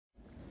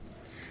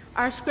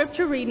Our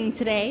scripture reading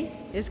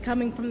today is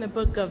coming from the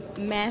book of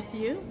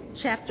Matthew,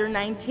 chapter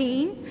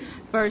 19,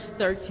 verse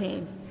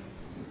 13.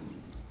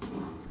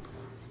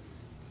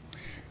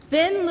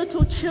 Then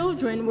little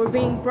children were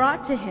being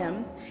brought to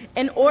him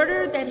in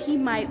order that he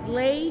might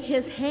lay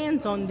his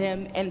hands on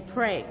them and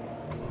pray.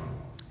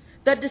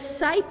 The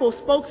disciples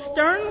spoke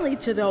sternly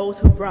to those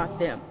who brought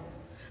them.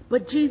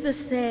 But Jesus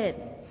said,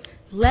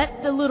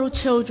 "Let the little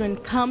children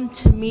come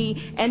to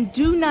me and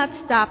do not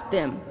stop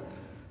them.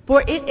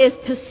 For it is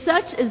to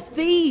such as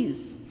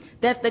these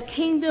that the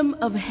kingdom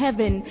of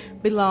heaven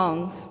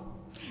belongs."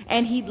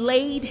 And he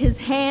laid his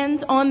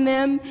hands on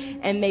them,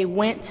 and they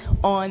went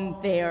on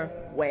their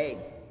way.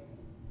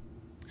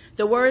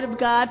 The word of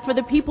God for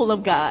the people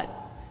of God.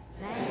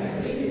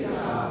 Thanks be to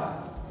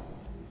God.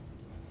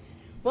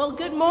 Well,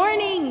 good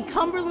morning,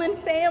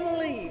 Cumberland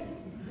family.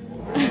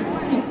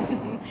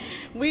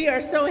 We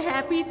are so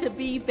happy to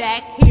be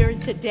back here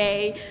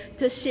today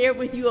to share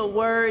with you a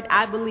word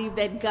I believe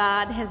that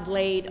God has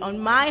laid on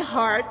my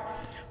heart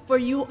for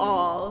you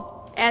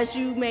all. As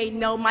you may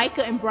know,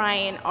 Micah and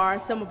Brian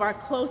are some of our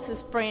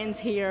closest friends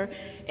here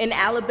in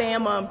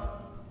Alabama.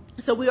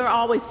 So we are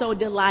always so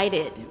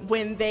delighted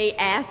when they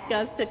ask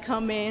us to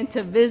come in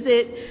to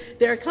visit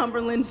their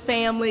Cumberland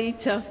family,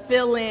 to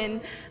fill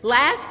in.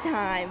 Last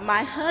time,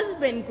 my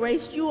husband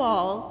graced you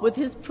all with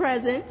his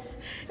presence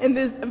in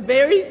this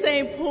very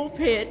same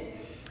pulpit.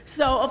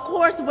 So, of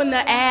course, when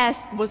the ask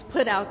was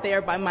put out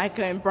there by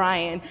Micah and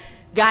Brian,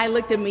 Guy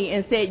looked at me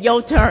and said,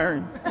 "Your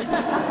turn."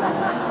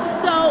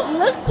 So,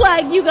 looks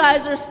like you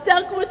guys are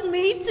stuck with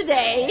me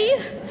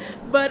today.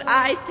 But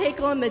I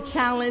take on the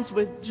challenge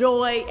with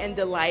joy and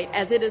delight,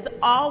 as it is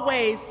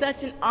always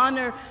such an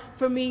honor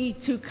for me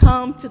to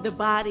come to the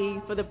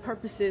body for the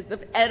purposes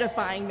of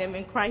edifying them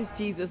in Christ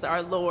Jesus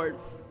our Lord.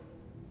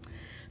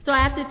 So I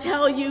have to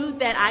tell you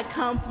that I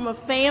come from a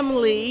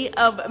family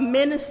of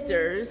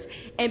ministers,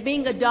 and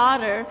being a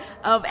daughter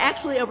of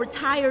actually a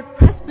retired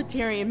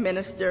Presbyterian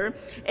minister,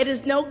 it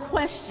is no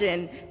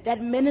question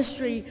that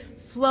ministry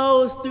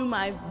flows through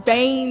my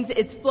veins.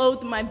 It's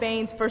flowed through my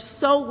veins for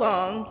so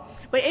long.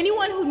 But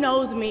anyone who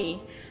knows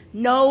me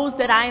knows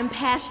that I am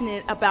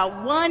passionate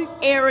about one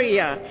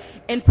area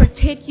in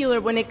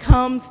particular when it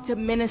comes to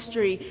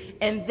ministry,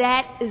 and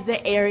that is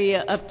the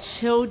area of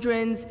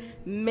children's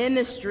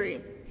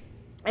ministry.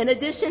 In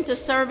addition to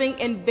serving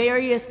in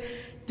various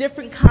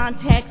different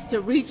contexts to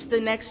reach the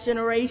next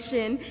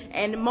generation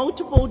and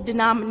multiple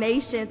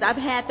denominations, I've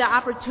had the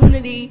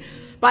opportunity,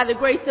 by the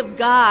grace of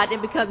God,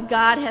 and because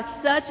God has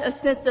such a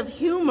sense of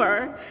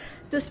humor,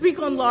 to speak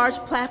on large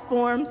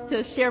platforms,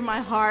 to share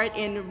my heart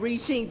in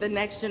reaching the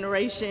next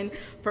generation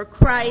for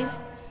Christ.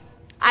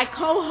 I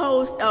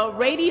co-host a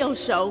radio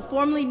show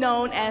formerly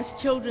known as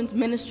Children's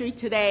Ministry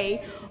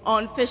Today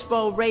on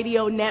Fishbowl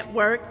Radio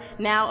Network,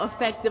 now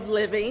Effective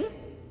Living.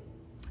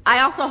 I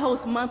also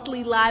host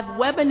monthly live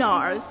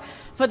webinars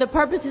for the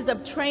purposes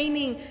of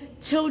training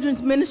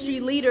children's ministry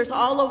leaders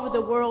all over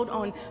the world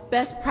on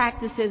best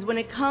practices when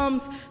it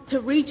comes to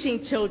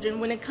reaching children,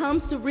 when it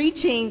comes to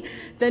reaching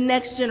the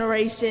next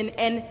generation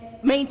and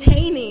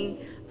maintaining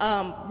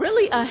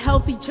really a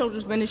healthy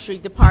children's ministry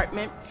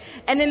department.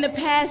 And in the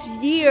past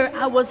year,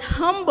 I was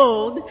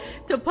humbled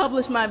to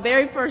publish my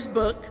very first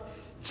book,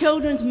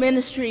 Children's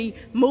Ministry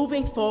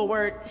Moving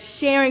Forward,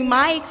 sharing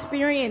my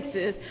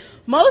experiences,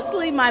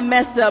 mostly my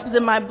mess-ups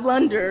and my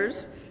blunders,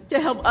 to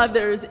help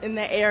others in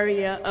the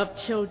area of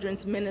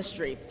children's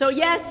ministry. So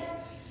yes,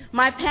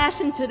 my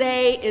passion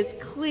today is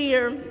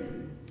clear,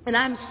 and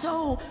I'm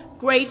so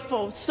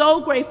grateful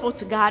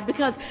to God,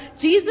 because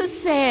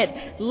Jesus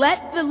said,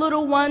 "Let the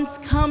little ones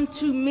come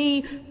to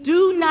me,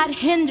 do not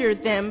hinder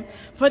them,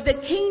 for the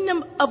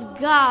kingdom of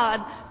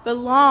God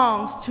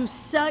belongs to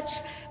such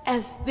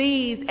as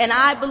these." And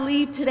I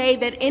believe today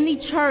that any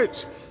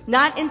church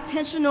not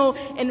intentional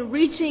in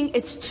reaching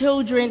its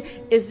children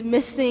is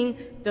missing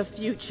the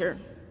future.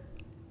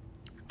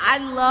 I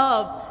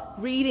love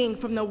reading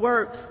from the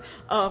works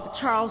of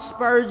Charles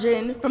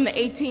Spurgeon from the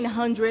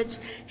 1800s.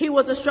 He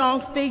was a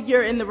strong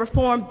figure in the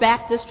Reformed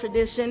Baptist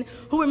tradition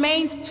who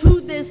remains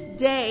to this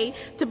day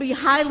to be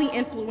highly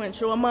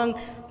influential among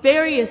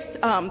various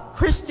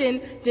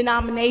Christian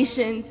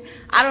denominations.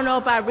 I don't know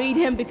if I read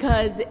him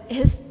because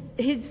his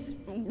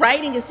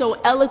writing is so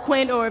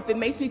eloquent, or if it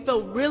makes me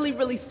feel really,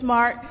 really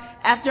smart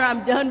after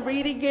I'm done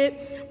reading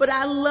it, but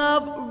I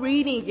love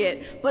reading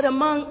it. But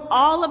among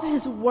all of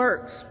his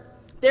works,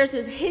 there's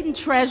this hidden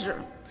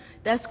treasure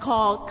that's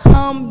called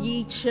Come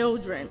Ye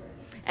Children.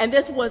 And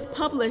this was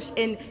published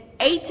in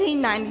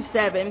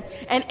 1897.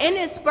 And in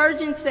it,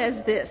 Spurgeon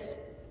says this: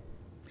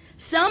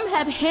 "Some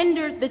have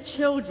hindered the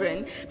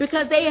children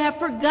because they have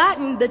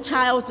forgotten the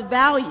child's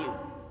value.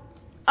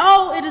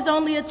 Oh, it is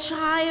only a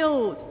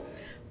child.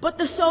 But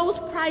the soul's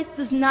price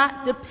does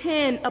not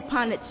depend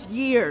upon its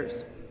years.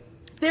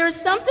 There is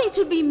something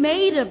to be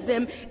made of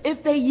them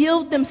if they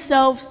yield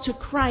themselves to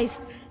Christ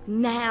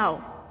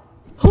now.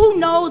 Who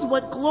knows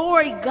what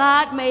glory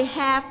God may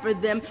have for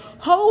them?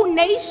 Whole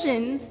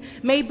nations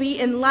may be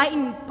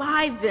enlightened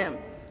by them.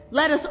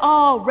 Let us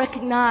all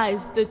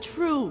recognize the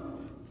true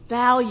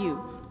value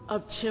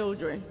of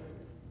children.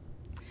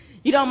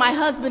 You know, my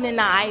husband and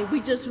I,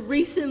 we just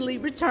recently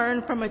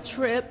returned from a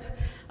trip,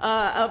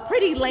 a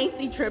pretty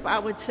lengthy trip, I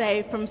would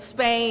say, from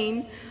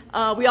Spain.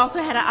 We also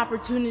had an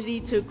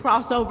opportunity to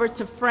cross over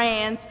to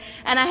France.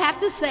 And I have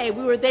to say,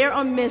 we were there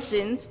on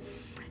missions.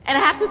 And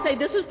I have to say,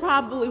 this was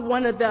probably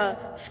one of the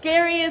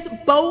scariest,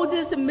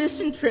 boldest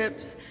mission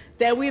trips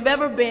that we've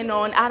ever been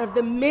on out of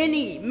the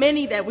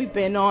many that we've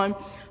been on.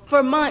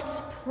 For months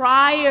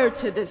prior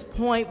to this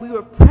point, we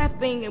were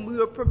prepping and we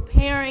were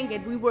preparing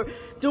and we were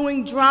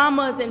doing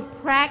dramas and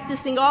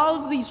practicing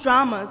all of these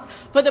dramas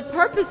for the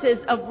purposes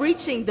of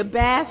reaching the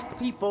Basque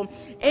people,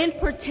 in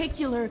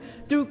particular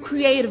through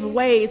creative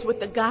ways with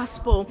the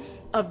gospel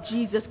of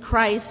Jesus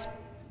Christ.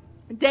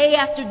 Day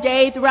after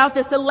day, throughout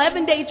this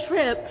 11-day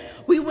trip,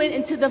 we went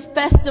into the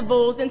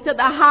festivals, into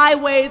the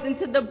highways,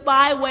 into the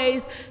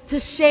byways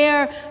to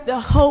share the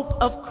hope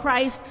of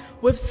Christ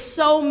with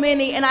so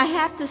many. And I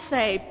have to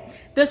say,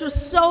 this was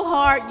so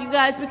hard, you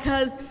guys,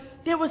 because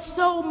there was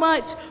so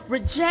much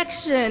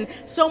rejection,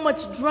 so much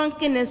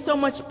drunkenness, so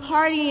much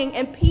partying,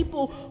 and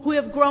people who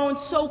have grown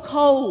so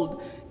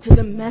cold to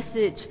the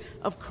message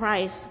of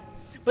Christ.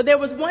 But there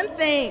was one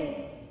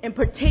thing in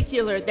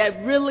particular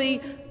that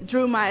really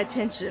drew my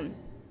attention,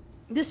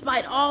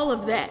 despite all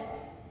of that,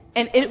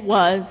 and it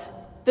was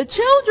the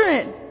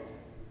children.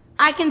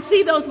 I can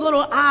see those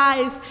little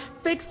eyes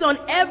fixed on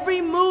every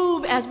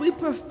move as we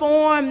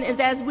performed,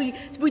 as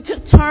we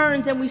took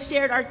turns and we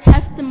shared our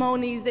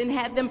testimonies and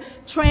had them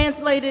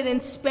translated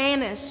in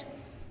Spanish.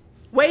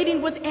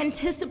 Waiting with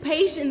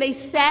anticipation,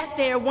 they sat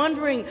there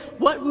wondering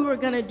what we were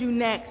going to do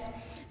next.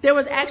 There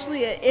was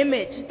actually an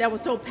image that was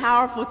so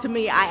powerful to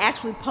me, I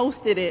actually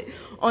posted it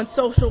on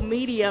social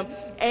media,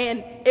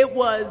 and it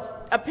was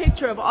a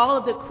picture of all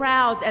of the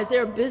crowds as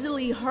they're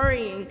busily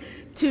hurrying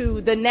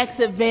to the next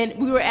event.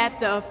 We were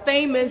at the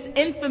famous,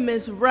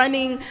 infamous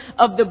running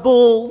of the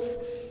bulls.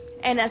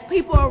 And as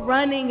people are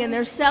running and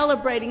they're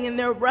celebrating and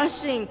they're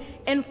rushing,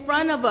 in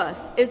front of us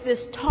is this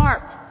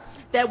tarp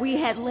that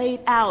we had laid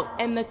out.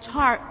 And the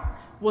tarp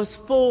was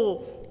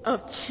full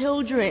of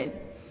children,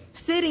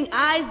 sitting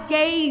eyes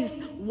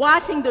gazed,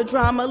 watching the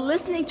drama,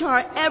 listening to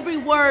our every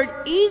word,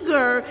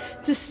 eager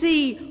to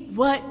see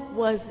what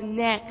was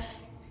next.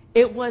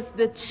 It was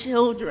the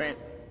children.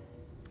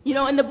 You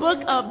know, in the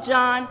book of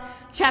John,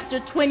 chapter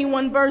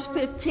 21, verse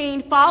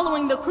 15,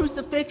 following the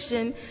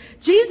crucifixion,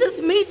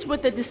 Jesus meets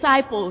with the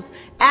disciples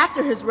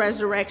after his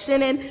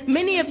resurrection. And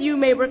many of you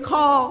may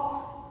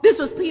recall this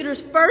was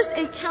Peter's first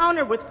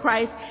encounter with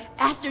Christ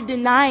after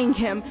denying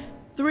him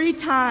 3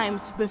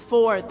 times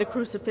before the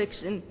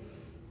crucifixion.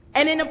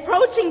 And in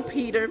approaching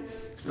Peter,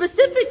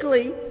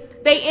 specifically,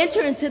 they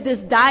enter into this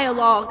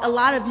dialogue, a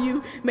lot of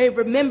you may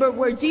remember,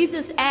 where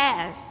Jesus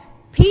asked,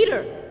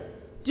 "Peter,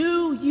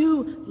 do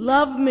you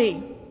love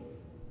me?"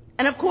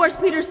 And of course,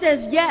 Peter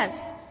says yes.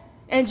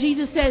 And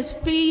Jesus says,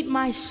 "Feed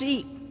my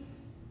sheep."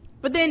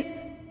 But then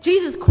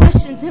Jesus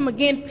questions him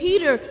again,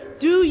 "Peter,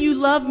 do you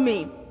love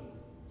me?"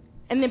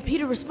 And then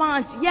Peter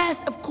responds, "Yes,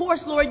 of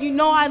course, Lord, you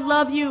know I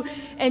love you."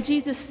 And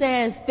Jesus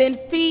says, "Then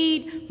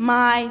feed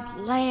my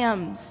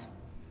lambs."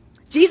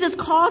 Jesus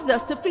calls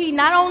us to feed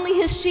not only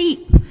his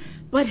sheep,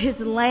 but his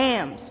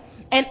lambs.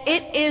 And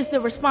it is the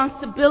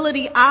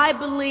responsibility, I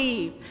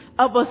believe,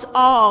 of us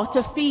all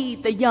to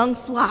feed the young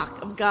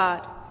flock of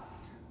God.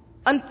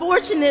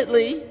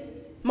 Unfortunately,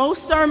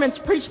 most sermons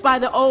preached by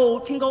the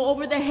old can go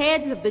over the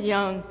heads of the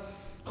young,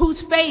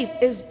 whose faith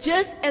is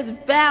just as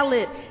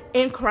valid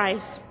in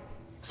Christ.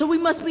 So we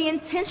must be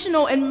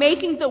intentional in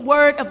making the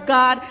Word of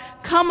God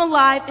come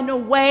alive in a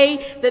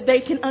way that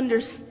they can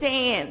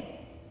understand.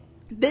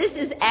 This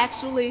is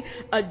actually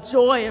a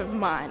joy of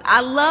mine. I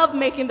love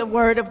making the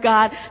Word of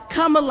God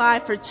come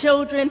alive for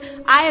children.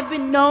 I have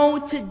been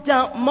known to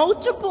dump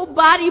multiple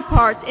body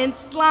parts in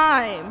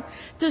slime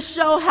to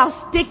show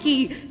how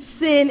sticky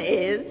sin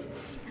is.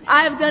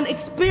 I have done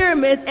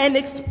experiments and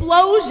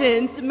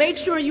explosions, make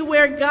sure you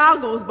wear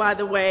goggles, by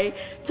the way,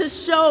 to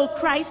show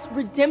Christ's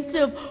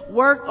redemptive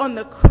work on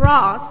the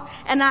cross.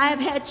 And I have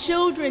had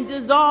children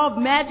dissolve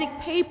magic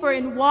paper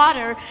in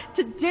water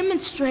to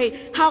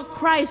demonstrate how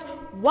Christ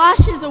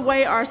washes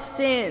away our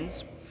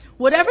sins.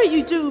 Whatever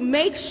you do,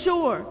 make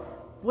sure,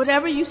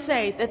 whatever you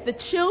say, that the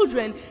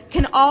children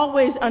can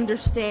always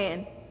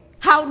understand.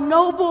 How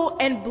noble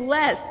and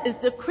blessed is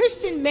the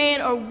Christian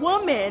man or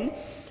woman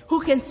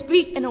who can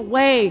speak in a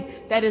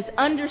way that is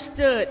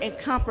understood and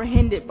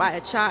comprehended by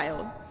a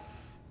child.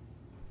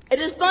 It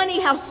is funny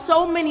how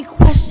so many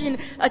question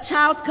a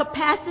child's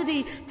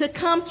capacity to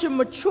come to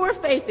mature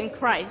faith in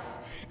Christ.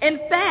 In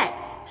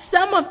fact,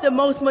 some of the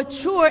most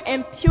mature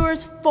and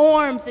purest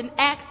forms and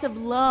acts of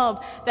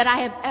love that I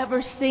have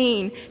ever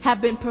seen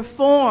have been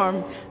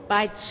performed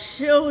by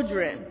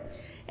children.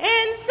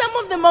 And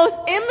some of the most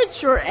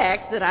immature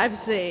acts that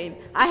I've seen,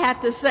 I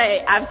have to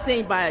say, I've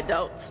seen by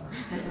adults.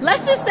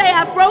 Let's just say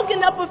I've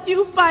broken up a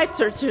few fights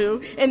or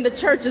two in the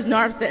church's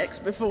narthex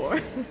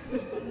before.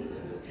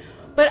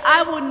 But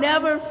I will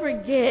never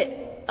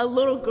forget a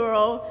little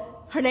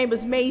girl. Her name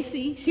was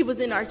Macy. She was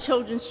in our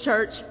children's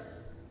church.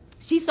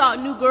 She saw a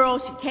new girl.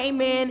 She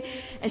came in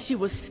and she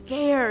was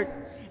scared.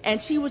 And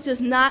she was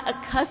just not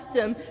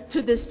accustomed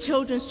to this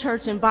children's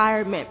church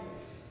environment.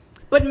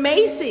 But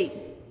Macy,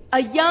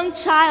 a young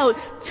child,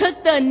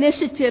 took the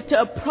initiative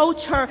to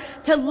approach her,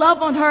 to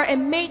love on her,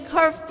 and make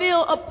her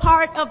feel a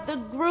part of the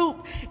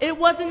group. It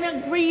wasn't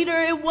a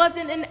greeter. It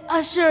wasn't an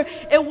usher.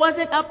 It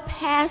wasn't a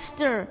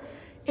pastor.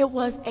 It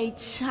was a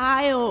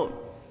child.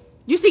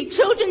 You see,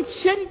 children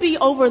shouldn't be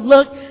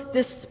overlooked,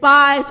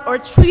 despised, or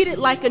treated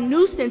like a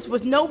nuisance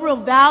with no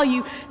real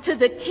value to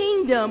the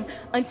kingdom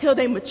until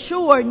they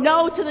mature.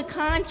 No, to the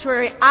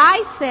contrary,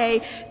 I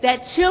say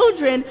that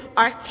children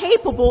are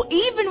capable,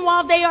 even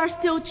while they are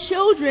still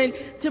children,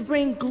 to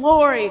bring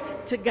glory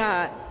to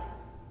God.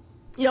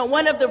 You know,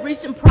 one of the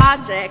recent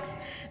projects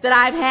that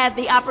I've had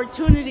the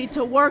opportunity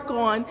to work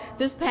on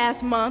this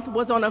past month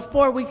was on a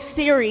 4-week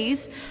series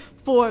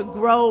for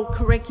Grow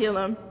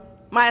curriculum.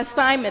 My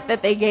assignment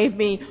that they gave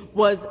me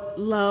was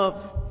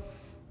love.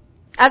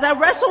 As I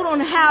wrestled on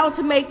how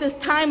to make this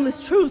timeless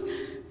truth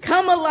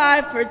come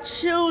alive for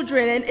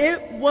children, and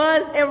it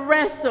was a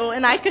wrestle,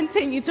 and I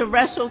continue to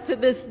wrestle to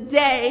this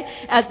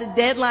day as the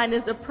deadline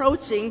is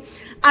approaching,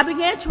 I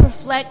began to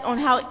reflect on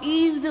how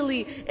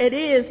easily it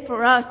is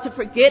for us to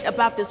forget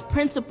about this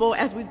principle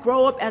as we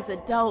grow up as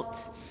adults.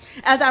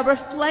 As I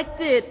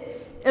reflected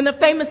in the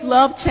famous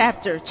love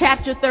chapter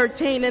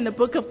 13 in the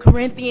book of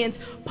Corinthians,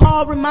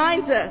 Paul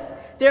reminds us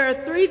there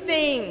are 3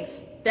 things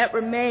that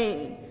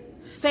remain: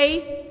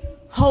 faith,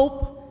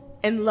 hope,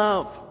 and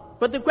love.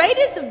 But the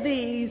greatest of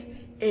these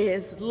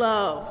is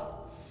love.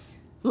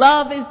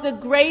 Love is the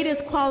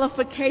greatest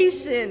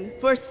qualification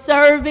for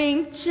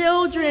serving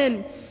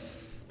children.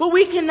 But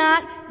we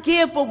cannot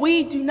give what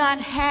we do not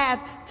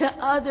have to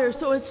others.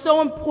 So it's so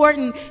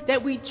important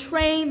that we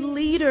train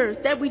leaders,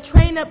 that we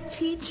train up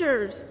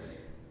teachers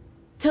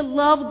to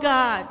love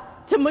God,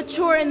 to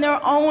mature in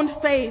their own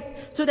faith,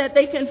 so that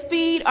they can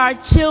feed our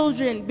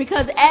children.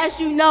 Because as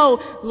you know,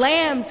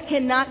 lambs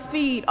cannot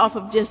feed off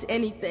of just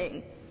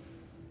anything.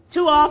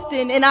 Too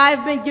often, and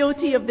I've been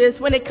guilty of this,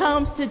 when it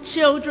comes to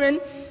children,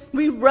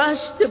 we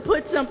rush to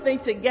put something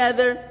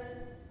together.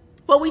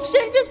 But we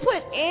shouldn't just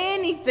put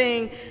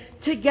anything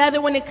together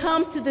when it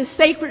comes to the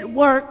sacred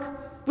work.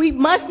 We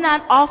must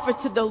not offer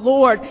to the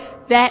Lord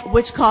that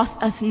which costs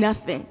us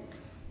nothing.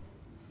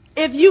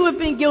 If you have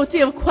been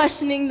guilty of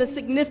questioning the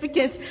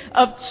significance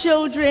of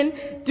children,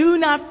 do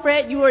not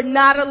fret. You are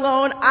not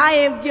alone. I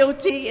am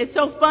guilty. It's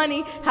so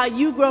funny how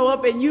you grow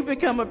up and you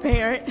become a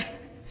parent.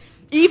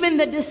 Even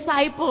the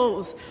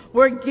disciples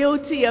were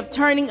guilty of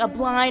turning a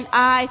blind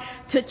eye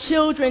to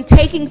children,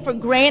 taking for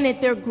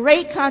granted their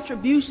great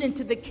contribution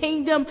to the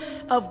kingdom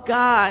of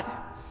God.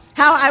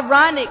 How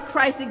ironic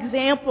Christ's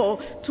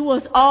example to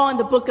us all in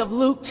the book of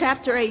Luke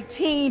chapter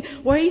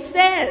 18, where he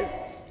says,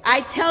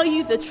 I tell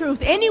you the truth,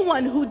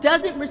 anyone who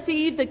doesn't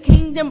receive the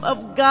kingdom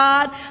of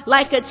God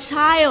like a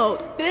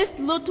child, this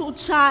little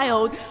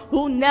child,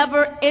 will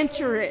never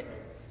enter it.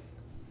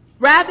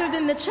 Rather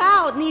than the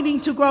child needing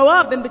to grow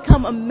up and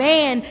become a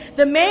man,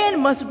 the man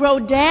must grow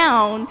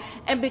down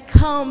and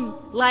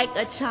become like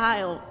a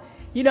child.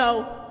 You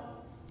know,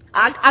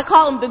 I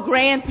call them the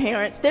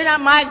grandparents. They're not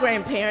my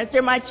grandparents.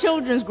 They're my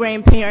children's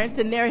grandparents,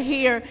 and they're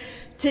here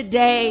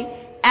today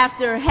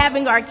after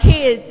having our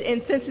kids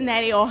in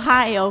Cincinnati,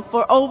 Ohio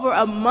for over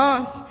a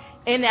month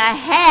and a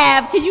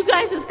half. Can you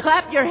guys just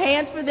clap your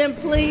hands for them,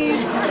 please?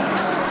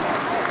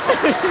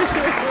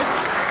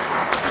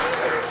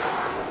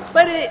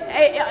 But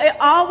it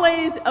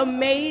always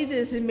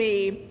amazes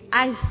me.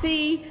 I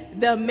see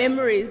the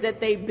memories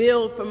that they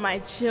build for my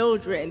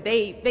children.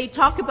 They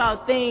talk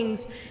about things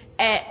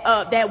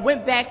that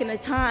went back in a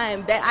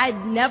time that I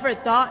never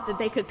thought that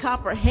they could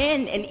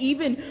comprehend and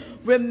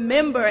even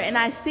remember. And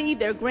I see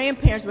their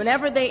grandparents,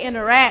 whenever they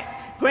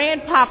interact,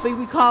 Grandpappy,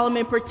 we call him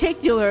in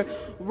particular,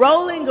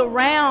 rolling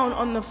around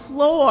on the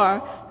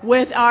floor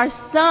with our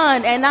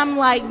son. And I'm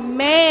like,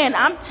 man,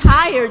 I'm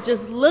tired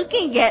just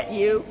looking at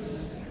you.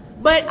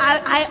 But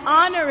I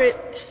honor it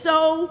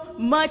so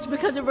much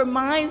because it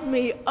reminds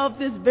me of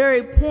this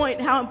very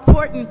point, how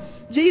important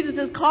Jesus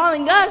is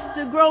calling us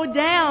to grow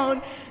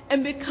down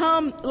and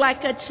become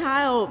like a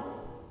child.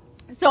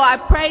 So I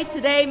pray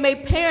today,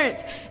 may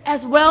parents,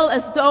 as well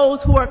as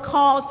those who are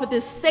called for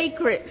this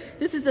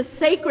is a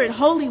sacred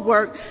holy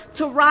work,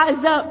 to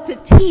rise up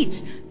to teach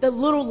the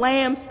little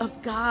lambs of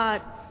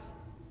God.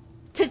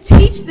 To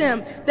teach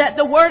them that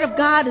the Word of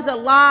God is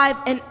alive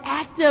and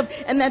active,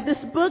 and that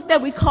this book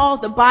that we call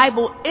the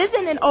Bible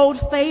isn't an old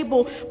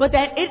fable, but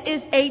that it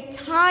is a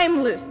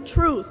timeless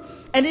truth,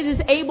 and it is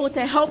able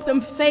to help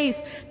them face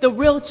the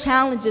real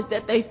challenges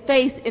that they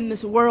face in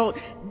this world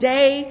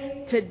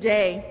day to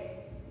day.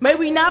 May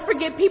we not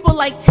forget people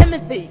like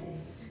Timothy.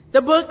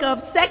 The book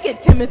of 2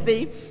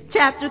 Timothy,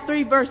 chapter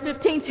 3, verse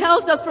 15,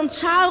 tells us from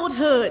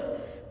childhood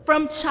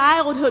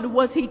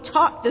was he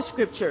taught the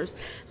scriptures,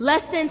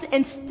 lessons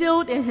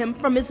instilled in him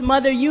from his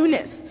mother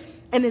Eunice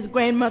and his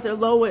grandmother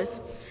Lois.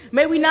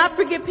 May we not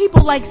forget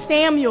people like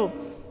Samuel,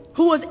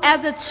 who was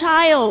as a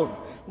child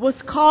was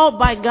called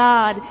by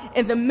God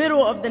in the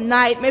middle of the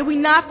night. May we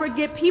not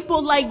forget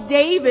people like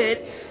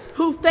David,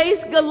 who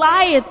faced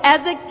Goliath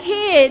as a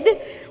kid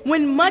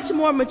when much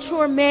more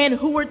mature men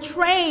who were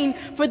trained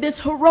for this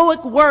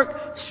heroic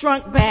work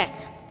shrunk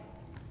back.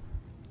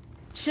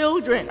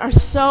 Children are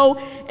so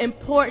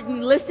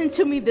important. Listen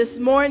to me this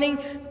morning.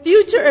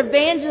 Future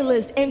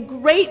evangelists and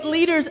great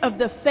leaders of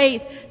the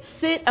faith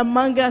sit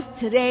among us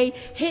today,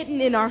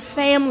 hidden in our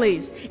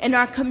families, in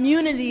our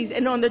communities,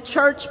 and on the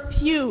church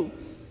pew.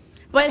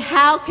 But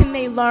how can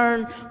they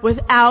learn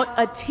without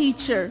a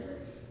teacher?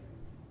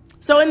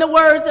 So in the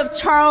words of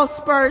Charles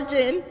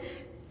Spurgeon,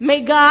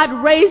 may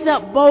God raise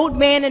up bold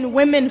men and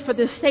women for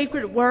this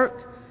sacred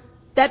work,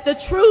 that the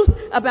truth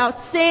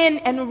about sin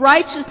and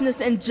righteousness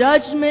and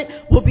judgment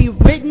will be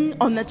written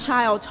on the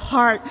child's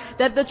heart,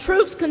 that the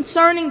truths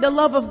concerning the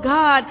love of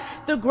God,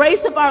 the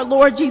grace of our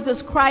Lord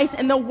Jesus Christ,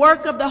 and the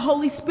work of the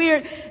Holy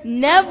Spirit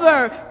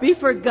never be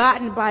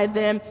forgotten by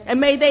them. And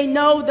may they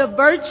know the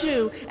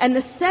virtue and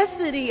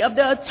necessity of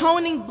the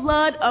atoning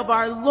blood of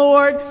our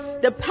Lord,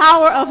 the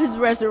power of his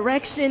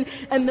resurrection,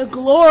 and the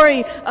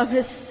glory of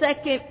his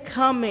second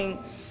coming.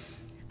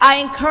 I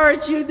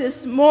encourage you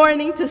this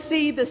morning to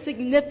see the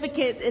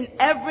significance in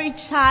every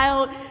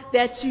child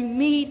that you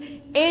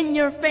meet in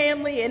your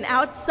family and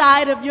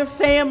outside of your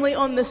family,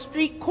 on the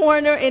street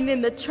corner and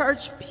in the church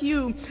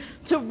pew,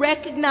 to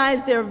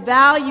recognize their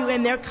value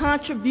and their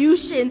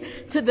contribution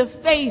to the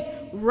faith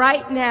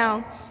right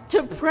now,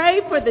 to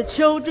pray for the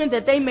children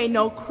that they may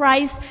know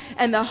Christ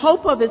and the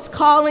hope of his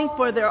calling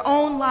for their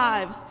own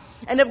lives.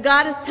 And if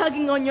God is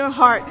tugging on your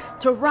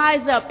heart, to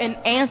rise up and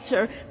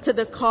answer to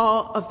the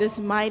call of this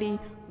mighty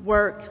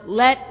work.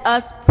 Let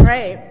us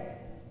pray.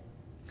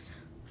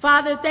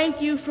 Father,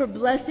 thank you for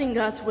blessing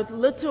us with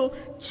little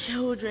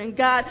children.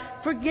 God,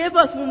 forgive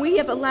us when we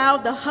have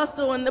allowed the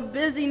hustle and the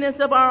busyness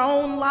of our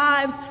own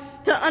lives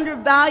to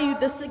undervalue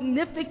the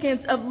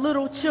significance of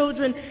little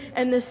children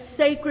and the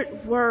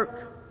sacred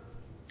work.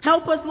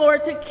 Help us,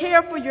 Lord, to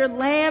care for your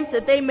lambs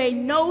that they may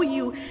know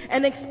you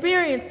and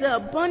experience the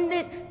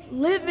abundant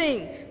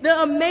living,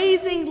 the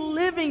amazing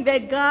living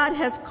that God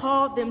has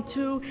called them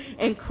to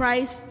in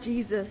Christ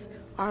Jesus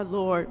our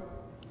Lord.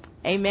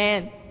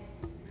 Amen.